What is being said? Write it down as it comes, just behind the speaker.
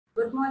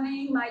Good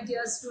morning, my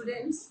dear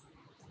students.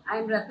 I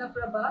am Ratna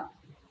Prabha,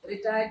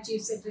 retired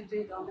Chief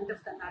Secretary, Government of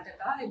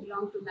Karnataka. I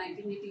belong to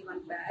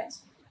 1981 batch.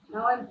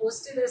 Now I am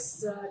posted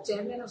as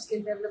Chairman of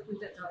Skill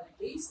Development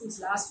Authority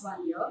since last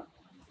 1 year.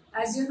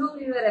 As you know,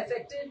 we were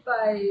affected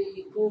by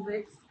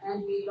COVID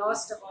and we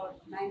lost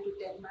about 9 to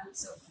 10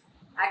 months of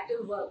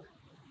active work.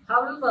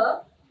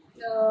 However,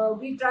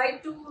 we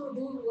tried to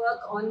do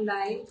work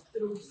online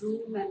through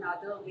Zoom and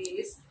other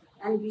ways,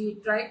 and we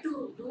tried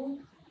to do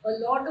a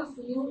lot of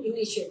new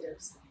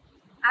initiatives.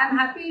 I'm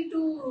happy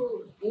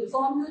to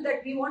inform you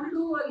that we want to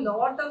do a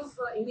lot of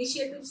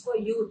initiatives for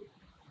youth,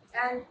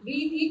 and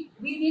we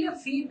need a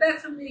feedback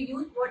from the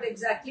youth what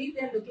exactly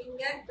they're looking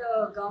at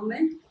the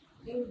government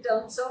in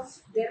terms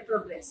of their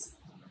progress.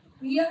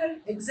 We are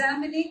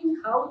examining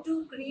how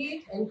to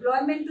create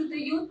employment to the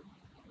youth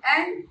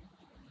and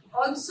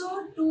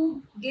also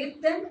to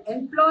give them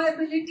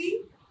employability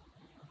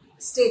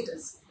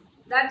status.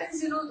 That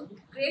is,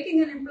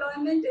 creating an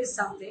employment is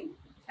something,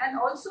 and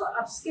also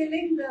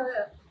upskilling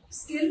the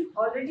skill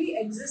already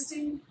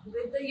existing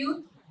with the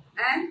youth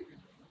and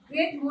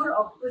create more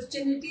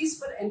opportunities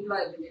for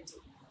employability.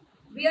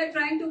 We are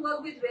trying to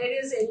work with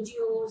various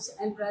NGOs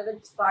and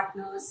private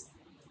partners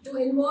to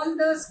involve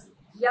the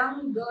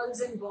young girls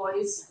and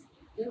boys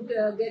in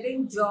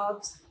getting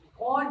jobs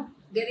or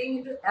getting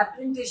into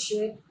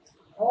apprenticeship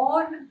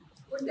or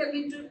put them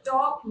into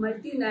top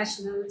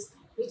multinationals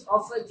which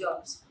offer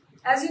jobs.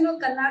 As you know,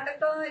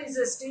 Karnataka is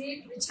a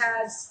state which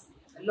has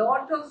a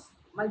lot of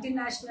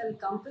multinational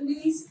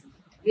companies.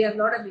 We have a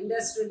lot of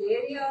industrial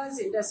areas,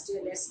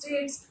 industrial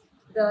estates.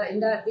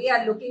 They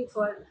are looking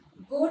for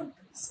good,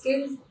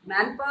 skilled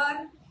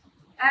manpower.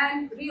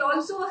 And we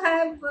also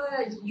have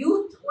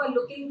youth who are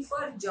looking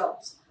for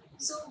jobs.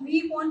 So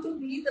we want to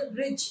be the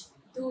bridge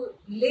to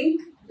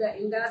link the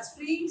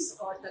industries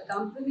or the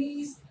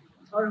companies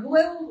or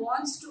whoever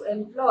wants to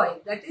employ,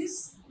 that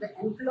is the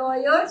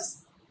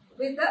employers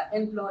with the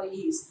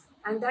employees.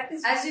 And that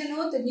is, as you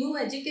know, the new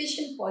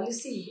education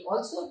policy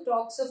also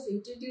talks of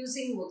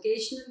introducing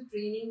vocational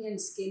training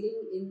and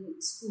skilling in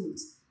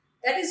schools.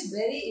 That is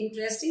very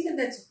interesting, and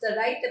that's the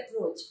right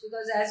approach,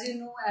 because as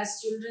you know,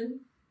 as children,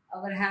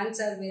 our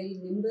hands are very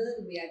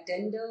nimble, we are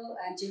tender,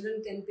 and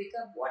children can pick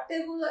up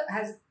whatever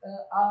has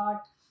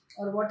art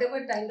or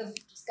whatever kind of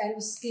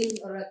skill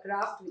or a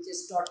craft which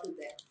is taught to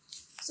them.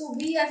 So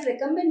we have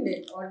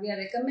recommended, or we are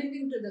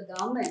recommending to the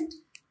government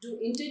to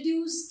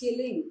introduce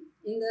skilling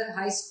in the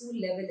high school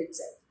level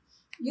itself.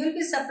 You'll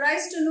be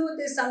surprised to know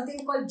there's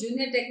something called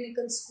junior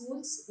technical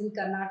schools in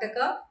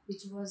Karnataka,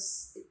 which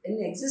was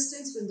in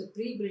existence from the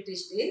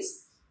pre-British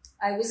days.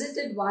 I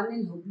visited one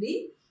in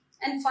Hubli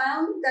and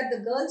found that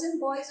the girls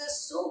and boys are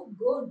so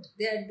good.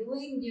 They are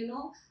doing,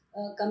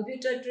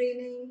 computer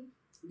training,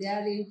 they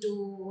are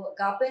into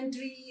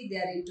carpentry, they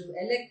are into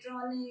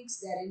electronics,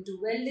 they are into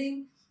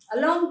welding,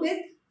 along with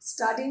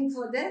studying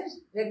for their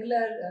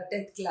regular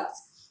 10th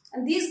class.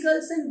 And these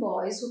girls and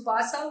boys who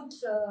pass out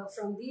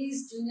from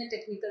these junior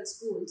technical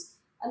schools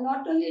are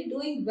not only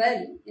doing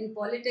well in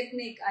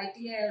polytechnic,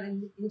 ITI or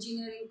in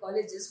engineering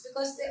colleges,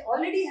 because they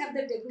already have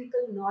the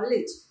technical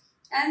knowledge,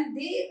 and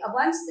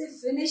once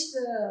they finish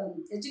the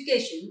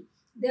education,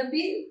 they have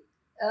been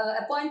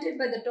appointed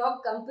by the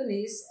top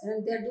companies,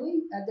 and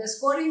they're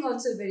scoring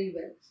also very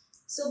well.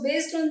 So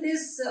based on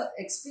this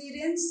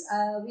experience,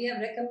 we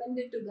have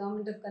recommended to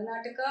Government of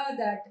Karnataka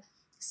that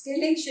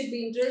skilling should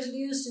be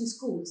introduced in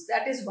schools.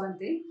 That is one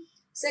thing.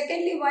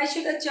 Secondly, why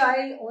should a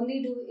child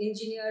only do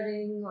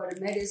engineering or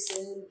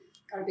medicine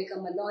or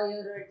become a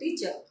lawyer or a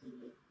teacher?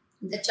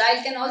 The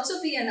child can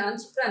also be an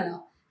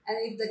entrepreneur. And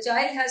if the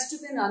child has to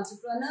be an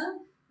entrepreneur,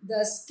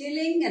 the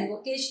skilling and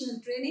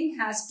vocational training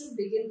has to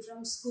begin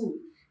from school.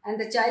 And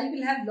the child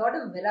will have a lot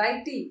of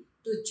variety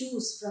to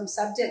choose from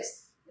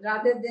subjects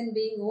rather than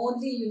being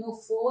only,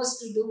 forced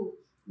to do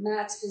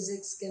maths,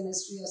 physics,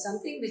 chemistry or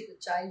something which the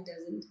child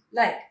doesn't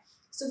like.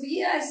 So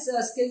we as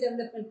Skill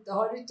Development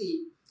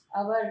Authority,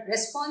 our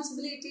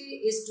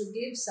responsibility is to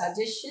give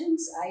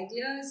suggestions,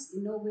 ideas,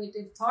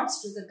 innovative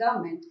thoughts to the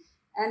government.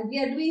 And we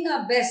are doing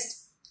our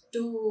best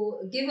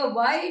to give a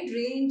wide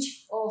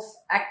range of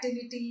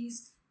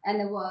activities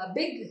and a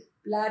big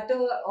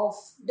platter of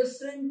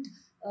different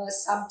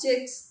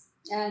subjects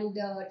and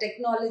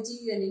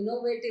technology and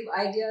innovative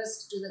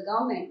ideas to the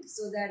government,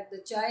 so that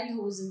the child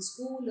who is in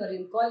school or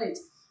in college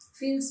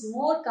feels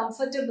more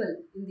comfortable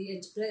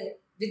in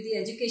with the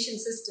education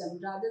system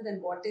rather than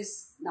what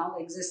is now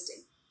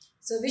existing.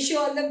 So wish you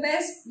all the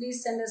best.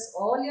 Please send us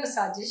all your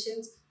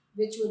suggestions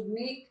which would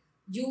make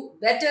you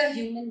better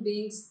human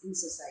beings in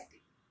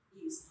society.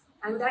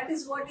 And that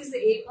is what is the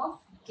aim of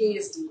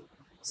KSD.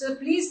 So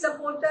please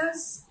support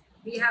us.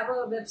 We have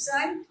a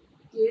website,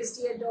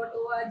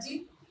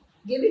 ksda.org.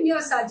 Give in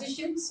your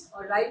suggestions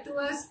or write to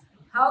us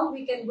how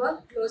we can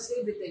work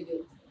closely with the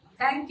youth.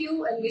 Thank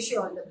you and wish you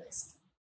all the best.